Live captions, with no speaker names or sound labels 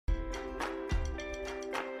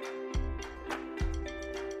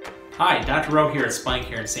Hi, Dr. Rowe here at Spine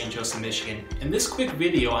Care in St. Joseph, Michigan. In this quick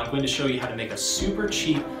video, I'm going to show you how to make a super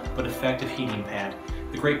cheap but effective heating pad.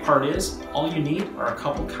 The great part is, all you need are a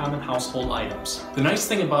couple common household items. The nice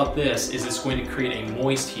thing about this is it's going to create a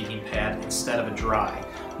moist heating pad instead of a dry.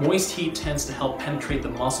 Moist heat tends to help penetrate the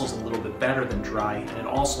muscles a little bit better than dry, and it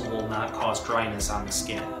also will not cause dryness on the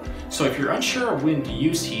skin. So if you're unsure of when to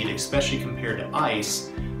use heat, especially compared to ice,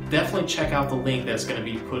 definitely check out the link that's going to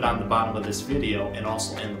be put on the bottom of this video and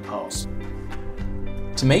also in the post.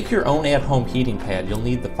 To make your own at-home heating pad, you'll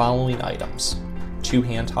need the following items: 2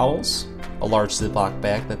 hand towels, a large Ziploc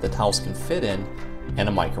bag that the towels can fit in, and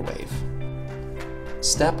a microwave.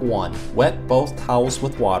 Step 1. Wet both towels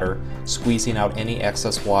with water, squeezing out any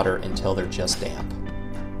excess water until they're just damp.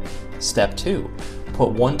 Step 2. Put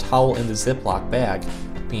one towel in the Ziploc bag,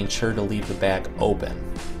 being sure to leave the bag open.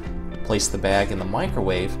 Place the bag in the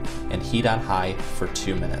microwave and heat on high for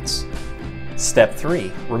 2 minutes. Step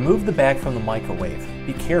 3. Remove the bag from the microwave.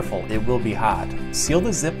 Be careful, it will be hot. Seal the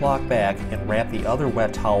Ziploc bag and wrap the other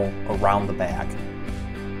wet towel around the bag.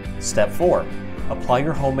 Step 4. Apply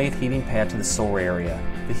your homemade heating pad to the sore area.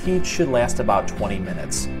 The heat should last about 20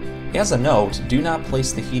 minutes. As a note, do not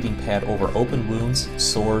place the heating pad over open wounds,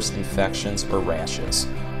 sores, infections, or rashes.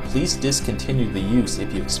 Please discontinue the use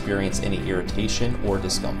if you experience any irritation or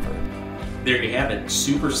discomfort. There you have it.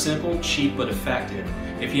 Super simple, cheap, but effective.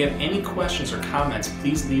 If you have any questions or comments,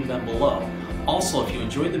 please leave them below. Also, if you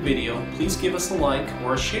enjoyed the video, please give us a like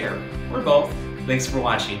or a share, or both. Thanks for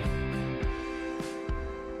watching.